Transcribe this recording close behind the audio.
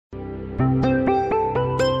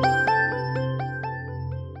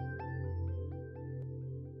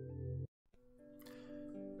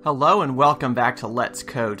Hello and welcome back to Let's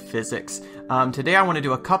Code Physics. Today I want to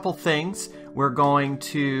do a couple things. We're going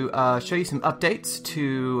to show you some updates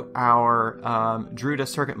to our Drude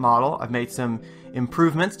circuit model. I've made some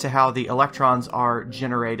improvements to how the electrons are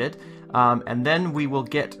generated. And then we will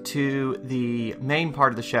get to the main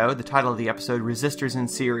part of the show, the title of the episode, Resistors in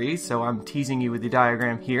Series. So I'm teasing you with the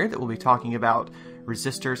diagram here that we'll be talking about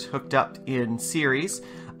resistors hooked up in series.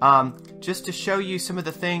 Just to show you some of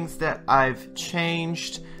the things that I've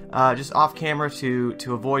changed just off camera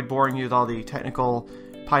to avoid boring you with all the technical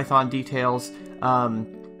Python details.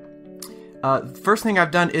 First thing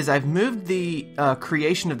I've done is I've moved the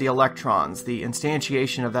creation of the electrons, the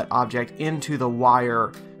instantiation of that object, into the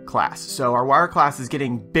wire class. So our wire class is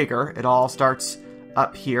getting bigger. It all starts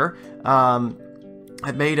up here.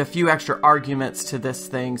 I've made a few extra arguments to this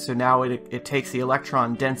thing, so now it takes the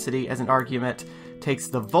electron density as an argument, takes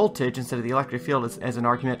the voltage instead of the electric field as an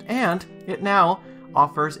argument, and it now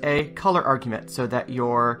offers a color argument so that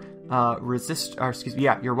your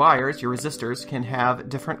your wires, your resistors, can have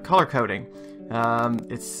different color coding.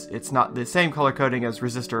 It's not the same color coding as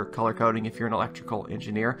resistor color coding if you're an electrical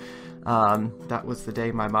engineer. That was the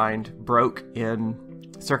day my mind broke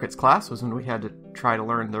in circuits class, was when we had to try to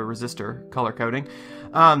learn the resistor color coding.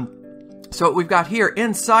 So what we've got here,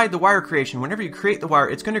 inside the wire creation, whenever you create the wire,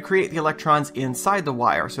 it's going to create the electrons inside the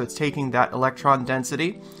wire. So it's taking that electron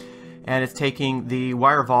density, and it's taking the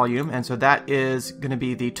wire volume, and so that is going to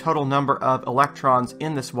be the total number of electrons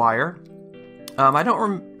in this wire. I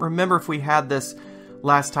don't remember if we had this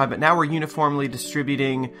last time, but now we're uniformly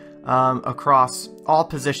distributing across all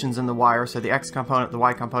positions in the wire, so the X component, the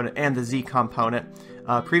Y component, and the Z component.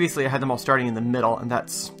 Previously I had them all starting in the middle, and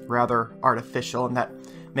that's rather artificial, and that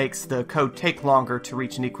makes the code take longer to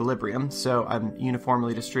reach an equilibrium, so I'm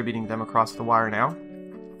uniformly distributing them across the wire now.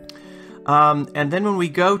 And then when we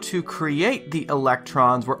go to create the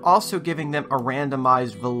electrons, we're also giving them a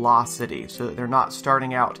randomized velocity, so that they're not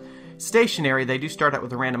starting out stationary. They do start out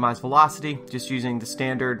with a randomized velocity, just using the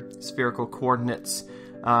standard spherical coordinates,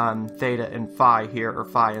 theta and phi here, or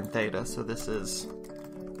phi and theta. So this is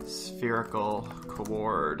spherical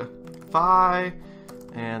coord phi,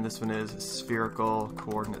 and this one is spherical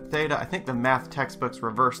coordinate theta. I think the math textbooks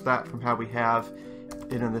reverse that from how we have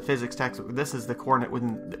it in the physics textbook. This is the coordinate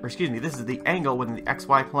within, or excuse me, this is the angle within the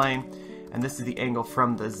xy plane, and this is the angle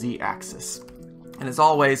from the z-axis. And as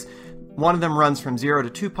always, one of them runs from 0 to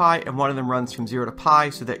 2 pi, and one of them runs from 0 to pi,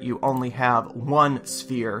 so that you only have one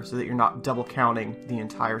sphere, so that you're not double counting the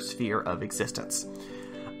entire sphere of existence.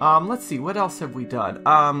 Let's see, what else have we done?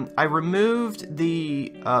 I removed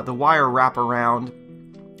the wire wraparound.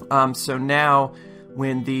 So now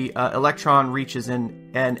when the electron reaches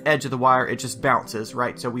an edge of the wire, it just bounces,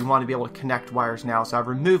 right? So we want to be able to connect wires now. So I've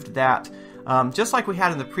removed that, just like we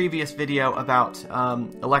had in the previous video about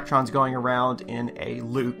electrons going around in a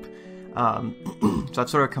loop. So I've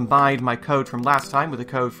sort of combined my code from last time with the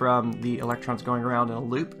code from the electrons going around in a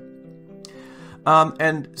loop.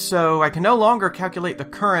 And so I can no longer calculate the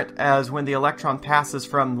current as when the electron passes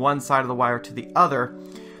from one side of the wire to the other.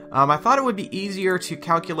 I thought it would be easier to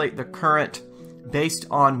calculate the current based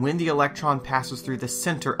on when the electron passes through the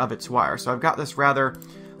center of its wire. So I've got this rather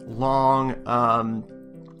long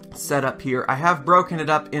setup here. I have broken it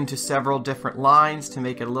up into several different lines to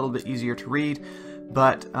make it a little bit easier to read,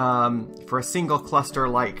 but for a single cluster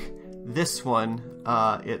like this one,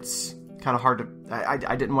 it's kind of hard to,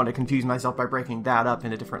 I didn't want to confuse myself by breaking that up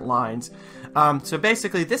into different lines. So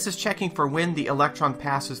basically this is checking for when the electron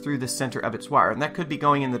passes through the center of its wire, and that could be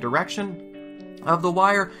going in the direction of the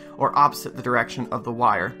wire or opposite the direction of the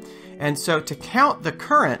wire. And so to count the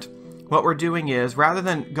current, what we're doing is, rather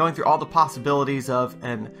than going through all the possibilities of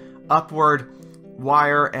an upward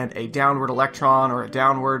wire and a downward electron, or a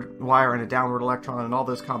downward wire and a downward electron, and all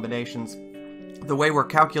those combinations, the way we're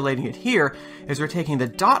calculating it here is we're taking the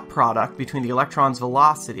dot product between the electron's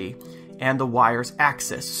velocity and the wire's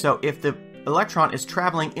axis. So if the electron is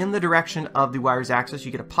traveling in the direction of the wire's axis,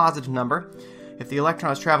 you get a positive number. If the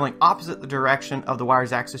electron is traveling opposite the direction of the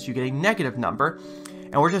wire's axis, you get a negative number.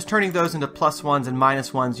 And we're just turning those into plus ones and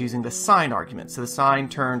minus ones using the sign argument. So the sign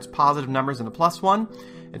turns positive numbers into plus 1,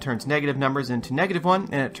 it turns negative numbers into negative 1,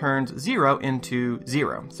 and it turns 0 into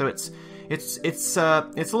 0. So it's a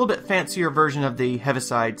little bit fancier version of the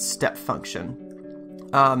Heaviside step function.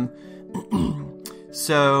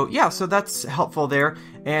 So that's helpful there.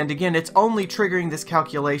 And again, it's only triggering this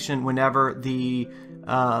calculation whenever the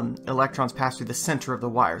electrons pass through the center of the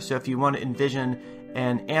wire. So if you want to envision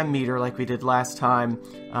an ammeter like we did last time,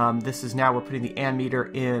 this is now we're putting the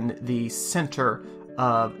ammeter in the center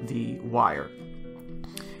of the wire.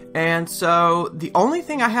 And so the only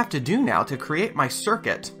thing I have to do now to create my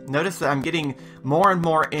circuit, notice that I'm getting more and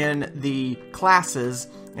more in the classes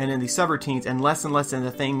and in the subroutines and less in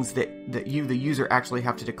the things that you, the user, actually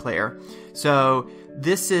have to declare. So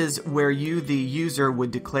this is where you, the user,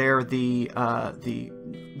 would declare the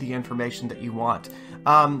information that you want.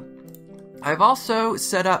 I've also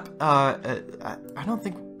set up, I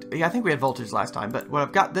think we had voltage last time, but what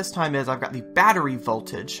I've got this time is I've got the battery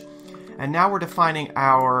voltage, and now we're defining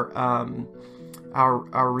our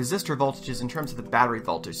resistor voltages in terms of the battery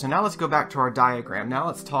voltage. So now let's go back to our diagram. Now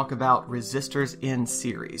let's talk about resistors in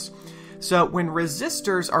series. So when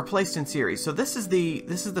resistors are placed in series, so this is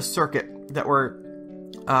the circuit that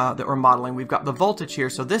we're modeling. We've got the voltage here,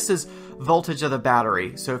 so this is voltage of the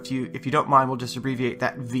battery. So if you don't mind, we'll just abbreviate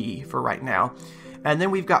that V for right now. And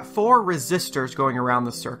then we've got 4 resistors going around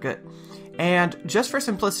the circuit. And just for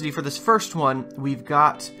simplicity, for this first one, we've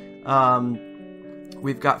got 4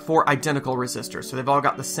 identical resistors, so they've all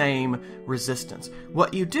got the same resistance.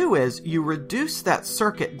 What you do is you reduce that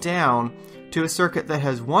circuit down to a circuit that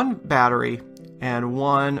has 1 battery and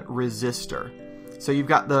 1 resistor. So you've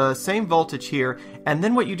got the same voltage here, and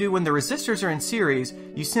then what you do when the resistors are in series,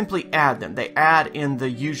 you simply add them. They add in the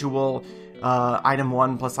usual item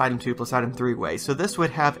 1 plus item 2 plus item 3 way. So this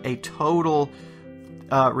would have a total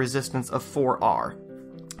resistance of 4R.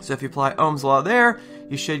 So if you apply Ohm's law there,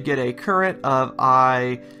 you should get a current of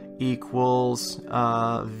I equals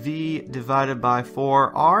V divided by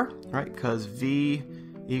 4R, right? Because V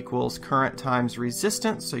equals current times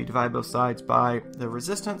resistance. So you divide both sides by the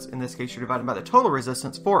resistance. In this case, you're dividing by the total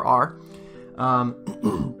resistance, 4R.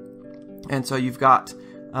 And so you've got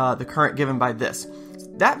the current given by this.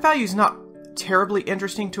 That value is not terribly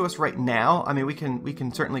interesting to us right now. I mean, we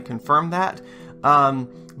can certainly confirm that.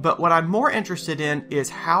 But what I'm more interested in is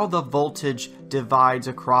how the voltage divides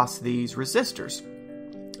across these resistors.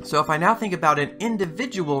 So if I now think about an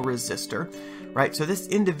individual resistor, right? So this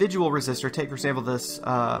individual resistor, take for example this,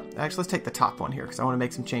 actually let's take the top one here because I want to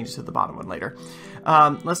make some changes to the bottom one later.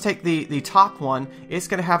 Let's take the top one. It's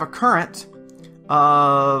going to have a current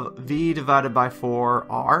of V divided by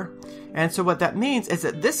 4R. And so what that means is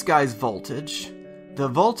that this guy's voltage, the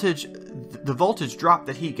voltage drop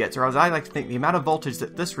that he gets, or as I like to think, the amount of voltage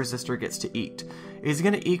that this resistor gets to eat, is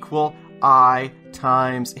going to equal I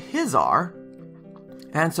times his R.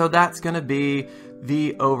 And so that's going to be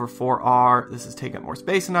V over 4R. This is taking up more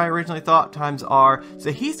space than I originally thought, times R.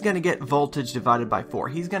 So he's going to get voltage divided by 4.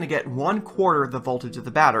 He's going to get 1/4 the voltage of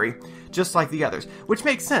the battery, just like the others, which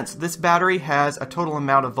makes sense. This battery has a total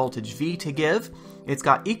amount of voltage V to give. It's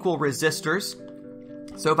got equal resistors.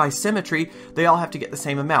 So by symmetry, they all have to get the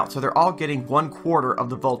same amount. So they're all getting 1/4 of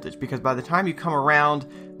the voltage, because by the time you come around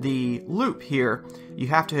the loop here, you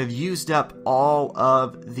have to have used up all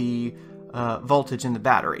of the voltage in the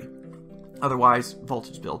battery. Otherwise,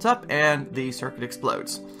 voltage builds up and the circuit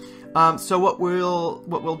explodes. So what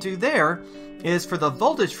we'll do there is, for the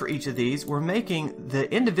voltage for each of these, we're making the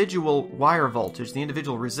individual wire voltage, the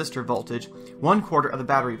individual resistor voltage, 1/4 of the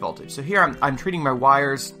battery voltage. So here I'm treating my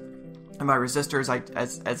wires and my resistors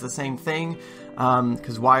as the same thing,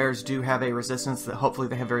 because wires do have a resistance that hopefully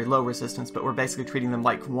they have very low resistance, but we're basically treating them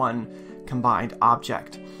like one combined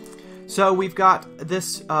object. So we've got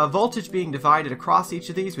this voltage being divided across each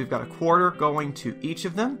of these. We've got 1/4 going to each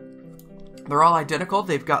of them. They're all identical.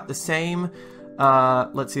 They've got the same,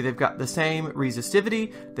 they've got the same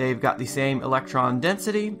resistivity. They've got the same electron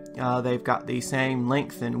density. They've got the same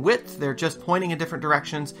length and width. They're just pointing in different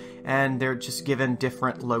directions, and they're just given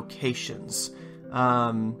different locations.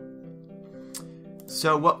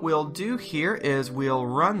 So what we'll do here is we'll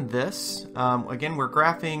run this. Again, we're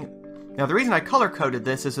graphing. Now, the reason I color-coded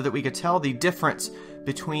this is so that we could tell the difference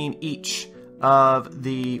between each of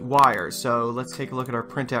the wires. So let's take a look at our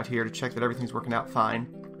printout here to check that everything's working out fine.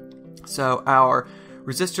 So our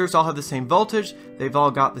resistors all have the same voltage. They've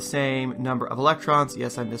all got the same number of electrons.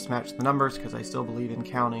 Yes, I mismatched the numbers because I still believe in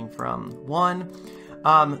counting from 1.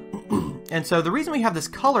 And so the reason we have this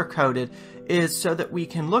color-coded is so that we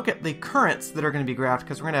can look at the currents that are going to be graphed,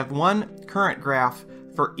 because we're going to have one current graph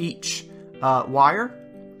for each wire.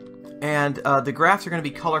 And the graphs are going to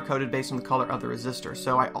be color-coded based on the color of the resistor.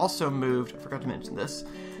 So I also moved, I forgot to mention this,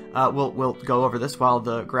 we'll go over this while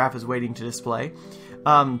the graph is waiting to display.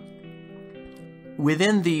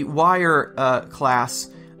 Within the wire class,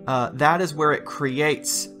 that is where it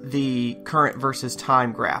creates the current versus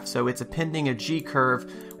time graph. So it's appending a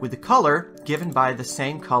G-curve with the color given by the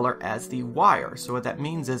same color as the wire. So what that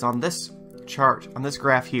means is, on this chart, on this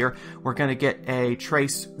graph here, we're going to get a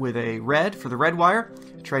trace with a red for the red wire,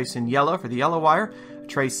 a trace in yellow for the yellow wire, a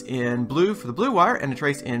trace in blue for the blue wire, and a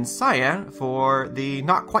trace in cyan for the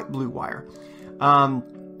not quite blue wire.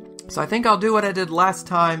 So I think I'll do what I did last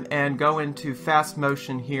time and go into fast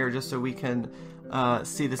motion here just so we can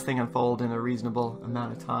see this thing unfold in a reasonable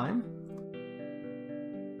amount of time.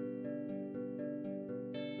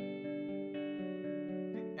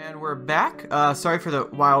 And we're back. Sorry for the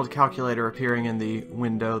wild calculator appearing in the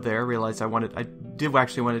window there. Realized I did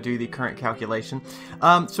actually want to do the current calculation.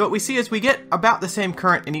 So what we see is we get about the same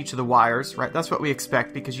current in each of the wires, right? That's what we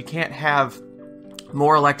expect, because you can't have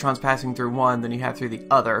more electrons passing through one than you have through the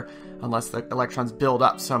other unless the electrons build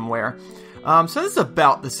up somewhere. So this is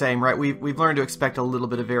about the same, right? We've learned to expect a little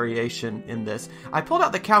bit of variation in this. I pulled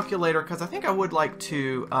out the calculator because I think I would like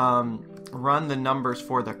to run the numbers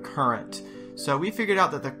for the current. So we figured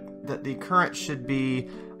out that the current should be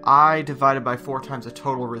I divided by 4 times the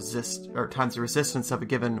total times the resistance of a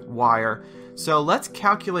given wire. So let's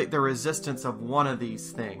calculate the resistance of one of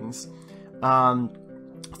these things.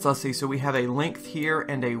 So let's see, so we have a length here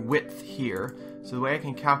and a width here. So the way I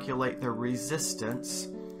can calculate the resistance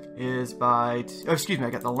is by, I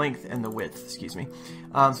got the length and the width, So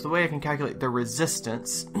the way I can calculate the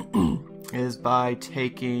resistance is by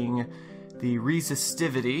taking the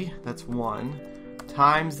resistivity, that's 1,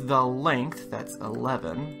 times the length, that's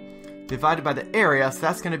 11, divided by the area, so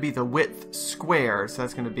that's going to be the width squared, so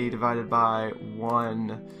that's going to be divided by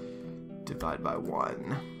 1, divided by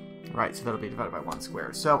 1. Right, so that'll be divided by 1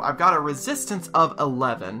 squared. So I've got a resistance of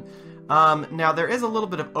 11. Now there is a little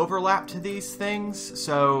bit of overlap to these things.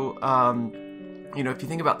 So, you know, if you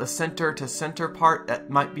think about the center to center part, that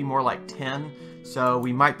might be more like 10. So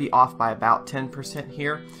we might be off by about 10%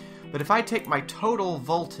 here. But if I take my total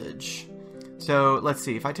voltage, so let's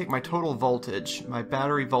see, if I take my total voltage, my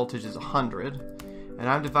battery voltage is 100, and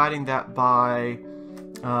I'm dividing that by,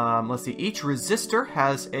 let's see, each resistor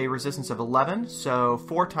has a resistance of 11, so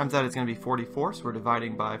 4 times that is going to be 44, so we're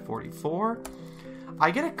dividing by 44.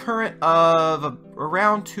 I get a current of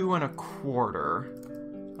around 2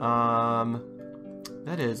 1/4.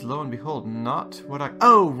 That is, lo and behold, not what I...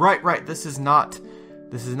 Oh, right, this is not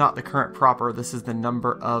the current proper, this is the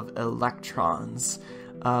number of electrons.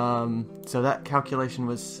 So that calculation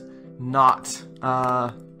was not...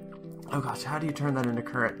 oh gosh, how do you turn that into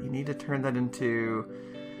current? You need to turn that into...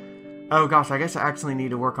 Oh gosh, I guess I actually need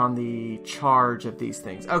to work on the charge of these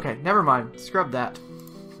things. Okay, never mind. Scrub that.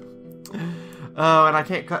 Oh, and I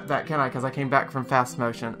can't cut that, can I? Because I came back from fast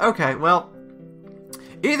motion. Okay, well,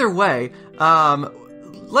 either way,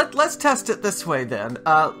 let's test it this way then.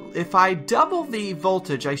 If I double the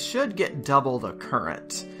voltage, I should get double the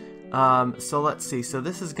current. So let's see. So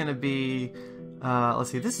this is going to be,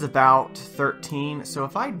 let's see, this is about 13. So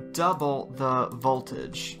if I double the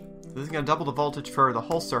voltage, this is going to double the voltage for the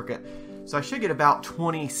whole circuit. So I should get about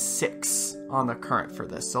 26 on the current for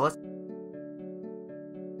this. So let's...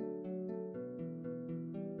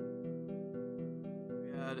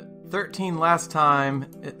 We had 13 last time.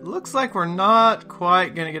 It looks like we're not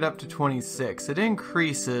quite going to get up to 26. It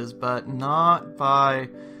increases, but not by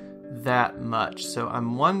that much. So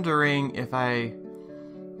I'm wondering if I...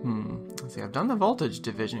 Let's see, I've done the voltage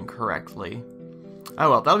division correctly. Oh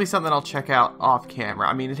well, that'll be something I'll check out off camera.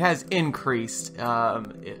 I mean, it has increased.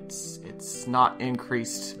 It's not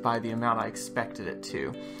increased by the amount I expected it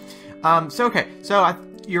to.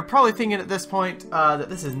 You're probably thinking at this point that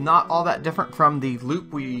this is not all that different from the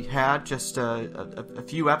loop we had just a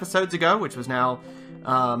few episodes ago, which was now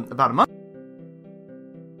about a month.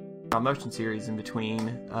 Motion series in between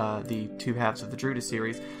the two halves of the Drude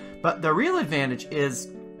series. But the real advantage is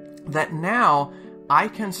that now I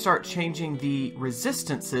can start changing the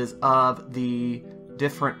resistances of the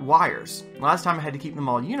different wires. Last time I had to keep them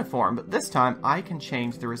all uniform, but this time I can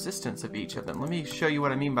change the resistance of each of them. Let me show you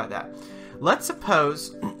what I mean by that. Let's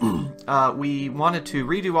suppose we wanted to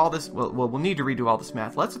redo all this, we'll need to redo all this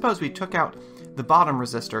math. Let's suppose we took out the bottom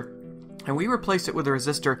resistor and we replaced it with a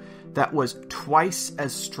resistor that was twice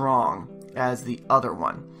as strong as the other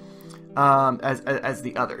one. As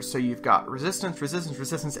the others. So you've got resistance, resistance,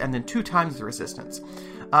 resistance, and then 2 times the resistance.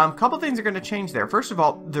 A couple things are going to change there. First of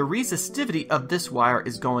all, the resistivity of this wire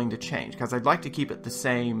is going to change because I'd like to keep it the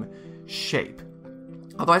same shape.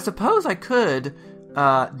 Although I suppose I could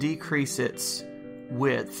decrease its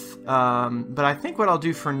width, but I think what I'll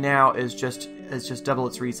do for now is just double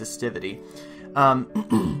its resistivity.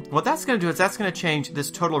 What that's going to do is that's going to change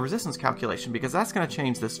this total resistance calculation because that's going to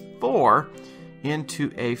change this 4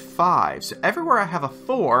 into a 5. So everywhere I have a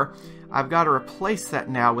 4, I've got to replace that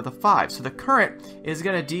now with a 5. So the current is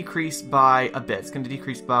going to decrease by a bit. It's going to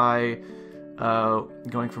decrease by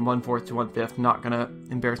going from 1/4 to 1/5. Not going to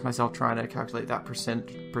embarrass myself trying to calculate that percent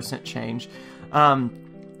change.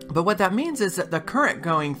 But what that means is that the current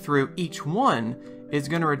going through each one is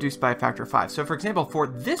going to reduce by a factor of 5. So for example, for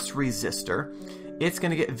this resistor, it's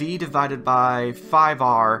going to get V divided by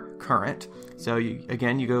 5R current. So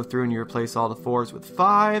again, you go through and you replace all the 4s with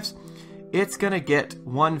 5s. It's going to get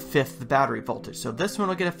 1/5 the battery voltage. So this one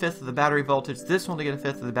will get 1/5 of the battery voltage, this one will get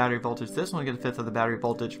 1/5 of the battery voltage, this one will get 1/5 of the battery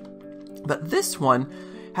voltage. But this one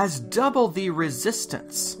has double the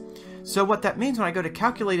resistance. So what that means when I go to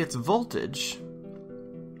calculate its voltage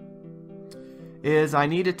is I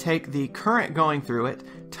need to take the current going through it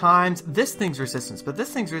times this thing's resistance. But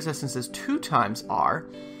this thing's resistance is 2 times R.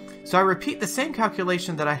 So I repeat the same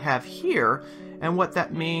calculation that I have here, and what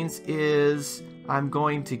that means is I'm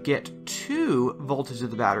going to get 2 voltage of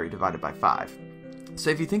the battery divided by 5. So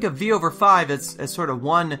if you think of V over 5 as sort of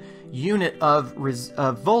 1 unit of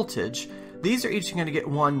voltage, these are each going to get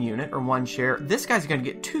 1 unit or 1 share. This guy's going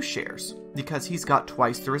to get 2 shares because he's got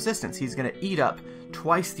twice the resistance. He's going to eat up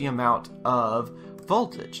twice the amount of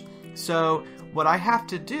voltage. So what I have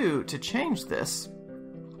to do to change this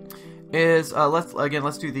is,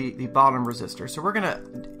 let's do the bottom resistor. So we're going to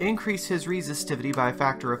increase his resistivity by a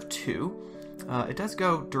factor of 2. It does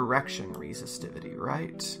go direction resistivity,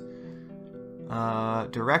 right?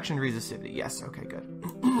 Direction resistivity, yes, okay, good.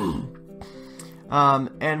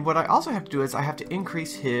 And what I also have to do is I have to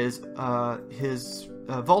increase his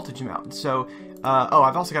voltage amount. So,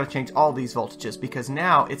 I've also got to change all these voltages because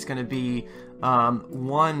now it's going to be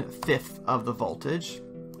 1/5 of the voltage.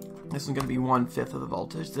 This one's going to be 1/5 of the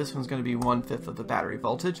voltage. This one's going to be 1/5 of the battery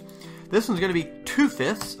voltage. This one's going to be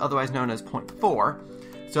 2/5, otherwise known as 0.4.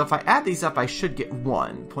 So if I add these up, I should get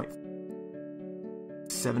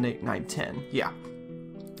 1.78910. Yeah.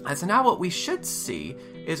 And so now what we should see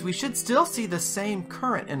is we should still see the same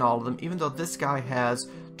current in all of them, even though this guy has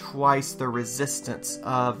twice the resistance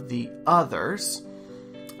of the others.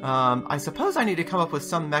 I suppose I need to come up with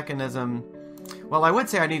some mechanism. Well, I would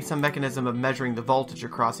say I need some mechanism of measuring the voltage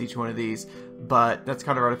across each one of these, but that's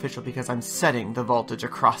kind of artificial because I'm setting the voltage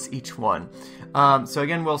across each one. So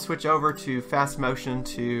again, we'll switch over to fast motion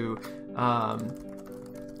to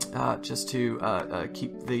just to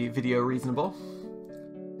keep the video reasonable.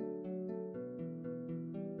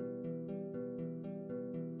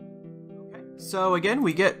 Okay. So again,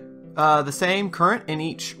 we get the same current in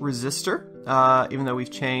each resistor. Even though we've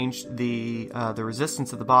changed the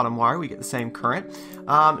resistance of the bottom wire, we get the same current.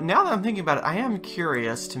 Now that I'm thinking about it, I am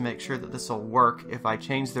curious to make sure that this will work if I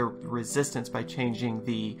change the resistance by changing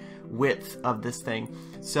the width of this thing.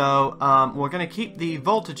 So we're going to keep the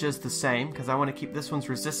voltages the same because I want to keep this one's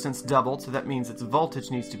resistance doubled, so that means its voltage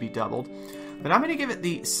needs to be doubled. But I'm going to give it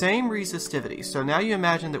the same resistivity. So now you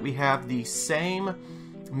imagine that we have the same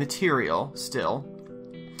material still.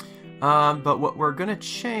 But what we're going to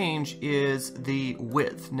change is the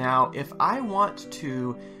width. Now, if I want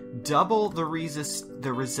to double the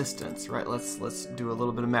resistance, right? Let's do a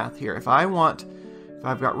little bit of math here. If I've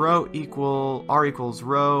got R equals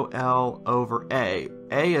rho L over A.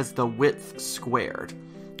 A is the width squared,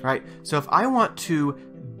 right? So if I want to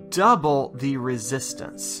double the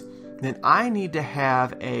resistance, then I need to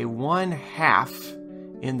have a 1/2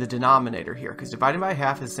 in the denominator here, because dividing by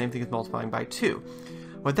half is the same thing as multiplying by 2.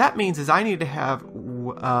 What that means is I need to have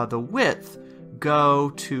the width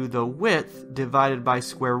go to the width divided by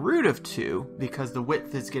square root of 2, because the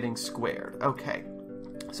width is getting squared. Okay,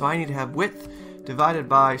 so I need to have width divided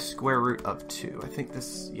by square root of 2. I think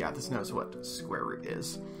this knows what square root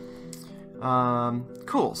is.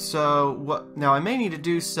 Cool, so now I may need to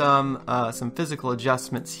do some physical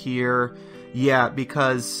adjustments here. Yeah,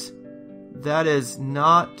 because that is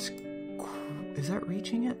not... Is that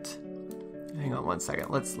reaching it? Hang on one second.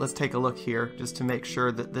 Let's take a look here just to make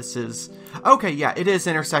sure that this is... Okay, yeah, it is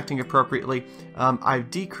intersecting appropriately. I've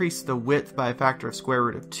decreased the width by a factor of square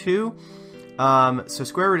root of 2. So 1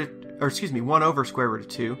 over square root of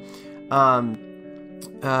 2.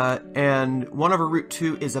 And 1 over root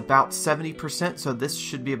 2 is about 70%, so this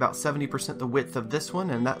should be about 70% the width of this one,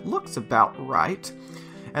 and that looks about right.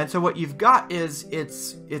 And so what you've got is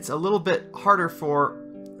it's a little bit harder for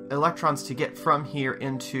electrons to get from here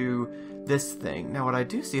into this thing. Now what I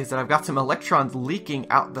do see is that I've got some electrons leaking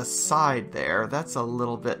out the side there. That's a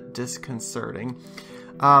little bit disconcerting.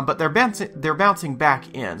 But they're bouncing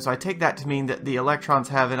back in, so I take that to mean that the electrons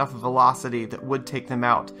have enough velocity that would take them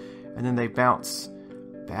out, and then they bounce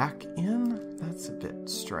back in? That's a bit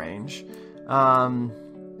strange.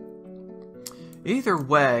 Either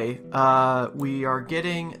way, we are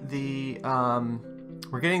getting the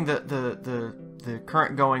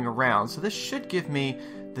current going around, so this should give me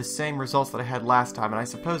the same results that I had last time, and I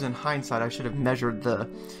suppose in hindsight I should have measured the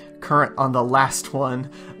current on the last one.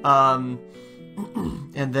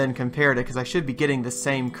 and then compared it, because I should be getting the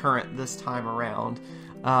same current this time around.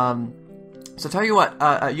 So tell you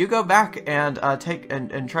what, you go back and take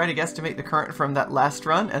and try to guesstimate the current from that last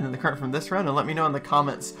run and then the current from this run, and let me know in the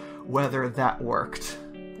comments whether that worked.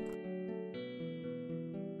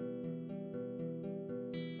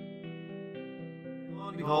 Lo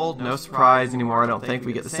and behold, no surprise anymore. I don't think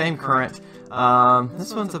we get the same current.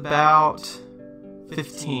 This one's about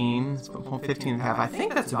 15, 15 and a half. I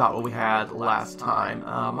think that's about what we had last time.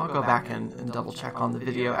 I'll go back and double check on the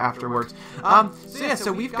video afterwards.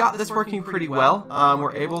 So we've got this working pretty well.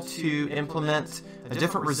 We're able to implement a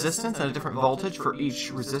different resistance and a different voltage for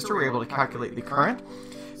each resistor. We're able to calculate the current.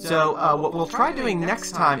 So what we'll try doing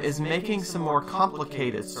next time is making some more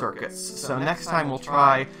complicated circuits. So next time we'll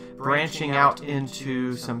try branching out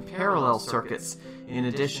into some parallel circuits in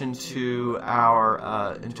addition to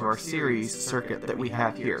our series circuit that we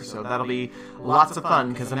have here. So that'll be lots of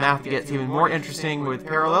fun because the math gets even more interesting with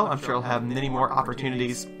parallel. I'm sure I'll have many more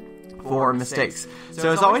opportunities for mistakes.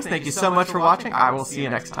 So as always, thank you so much for watching. I will see you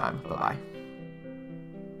next time. Bye-bye.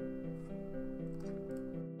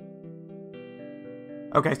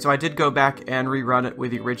 Okay, so I did go back and rerun it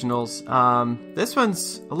with the originals. This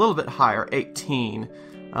one's a little bit higher, 18.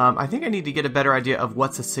 I think I need to get a better idea of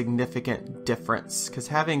what's a significant difference, because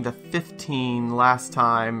having the 15 last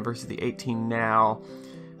time versus the 18 now,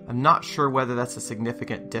 I'm not sure whether that's a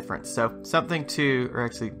significant difference. So something to, or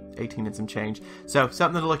actually 18 and some change, so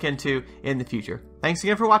something to look into in the future. Thanks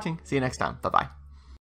again for watching. See you next time. Bye-bye.